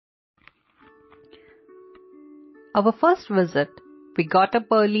Our first visit, we got up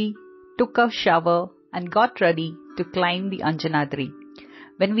early, took a shower and got ready to climb the Anjanadri.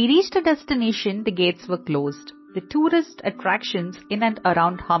 When we reached the destination, the gates were closed. The tourist attractions in and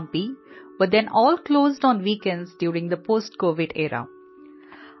around Hampi were then all closed on weekends during the post-COVID era.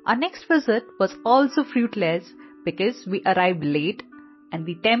 Our next visit was also fruitless because we arrived late and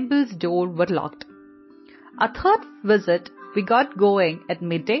the temple's doors were locked. Our third visit, we got going at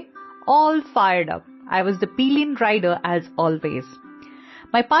midday, all fired up. I was the pillion rider as always.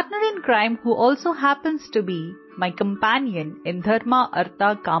 My partner in crime, who also happens to be my companion in Dharma,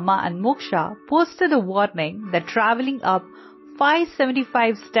 Artha, Kama and Moksha, posted a warning that travelling up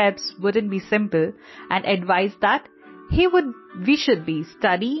 575 steps wouldn't be simple and advised that we should be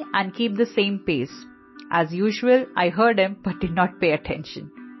steady and keep the same pace. As usual, I heard him but did not pay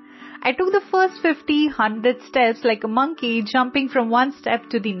attention. I took the first 50, 100 steps like a monkey, jumping from one step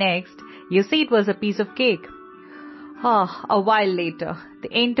to the next. You see, it was a piece of cake. A while later, the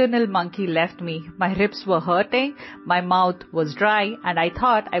internal monkey left me. My ribs were hurting, my mouth was dry, and I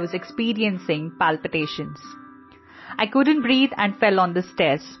thought I was experiencing palpitations. I couldn't breathe and fell on the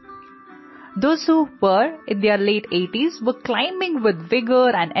stairs. Those who were in their late 80s were climbing with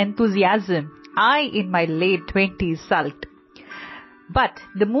vigor and enthusiasm. I, in my late 20s, sulked. But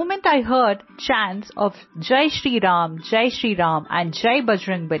the moment I heard chants of Jai Shri Ram and Jai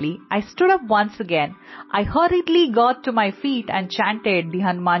Bajrangbali, I stood up once again. I hurriedly got to my feet and chanted the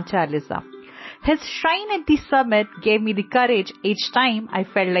Hanuman Chalisa. His shrine at the summit gave me the courage each time I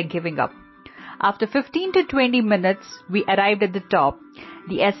felt like giving up. After 15 to 20 minutes, we arrived at the top.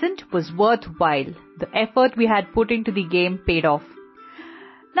 The ascent was worthwhile. The effort we had put into the game paid off.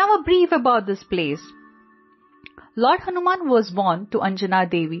 Now a brief about this place. Lord Hanuman was born to Anjana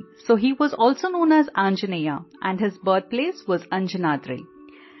Devi, so he was also known as Anjaneya, and his birthplace was Anjanadri.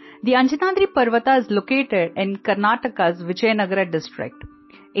 The Anjanadri Parvatha is located in Karnataka's Vijayanagara district,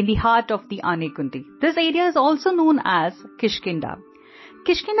 in the heart of the Anegundi. This area is also known as Kishkinda.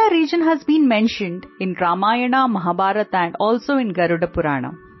 Kishkinda region has been mentioned in Ramayana, Mahabharatha and also in Garuda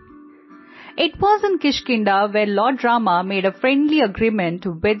Purana. It was in Kishinda where Lord Rama made a friendly agreement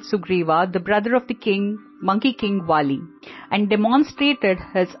with Sugriva, the brother of the monkey king Vali, and demonstrated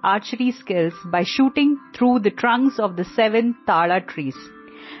his archery skills by shooting through the trunks of the 7 Tala trees.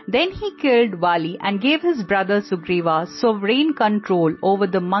 Then he killed Vali and gave his brother Sugriva sovereign control over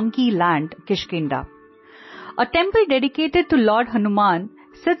the monkey land Kishkinda. A temple dedicated to Lord Hanuman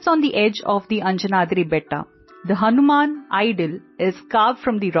sits on the edge of the Anjanadri Betta. The Hanuman idol is carved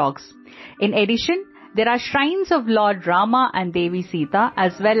from the rocks. In addition, there are shrines of Lord Rama and Devi Sita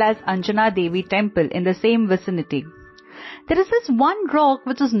as well as Anjana Devi temple in the same vicinity. There is this one rock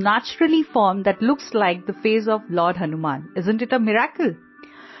which is naturally formed that looks like the face of Lord Hanuman. Isn't it a miracle?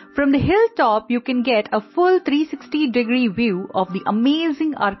 From the hilltop, you can get a full 360-degree view of the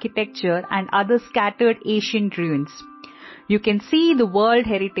amazing architecture and other scattered ancient ruins. You can see the World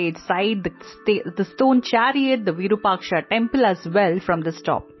Heritage Site, the stone chariot, the Virupaksha temple as well from this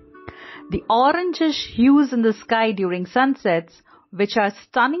top. The orangish hues in the sky during sunsets, which are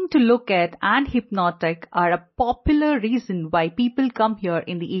stunning to look at and hypnotic, are a popular reason why people come here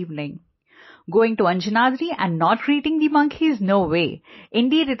in the evening. Going to Anjanadri and not greeting the monkeys? No way.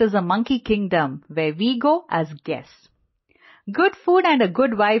 Indeed, it is a monkey kingdom where we go as guests. Good food and a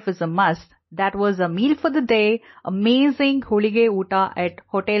good wife is a must. That was a meal for the day. Amazing holige uta at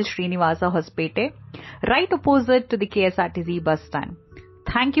Hotel Srinivasa Hospete, right opposite to the KSRTC bus stand.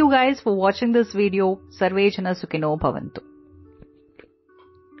 Thank you guys for watching this video. Sarve Jana Sukhino Bhavantu.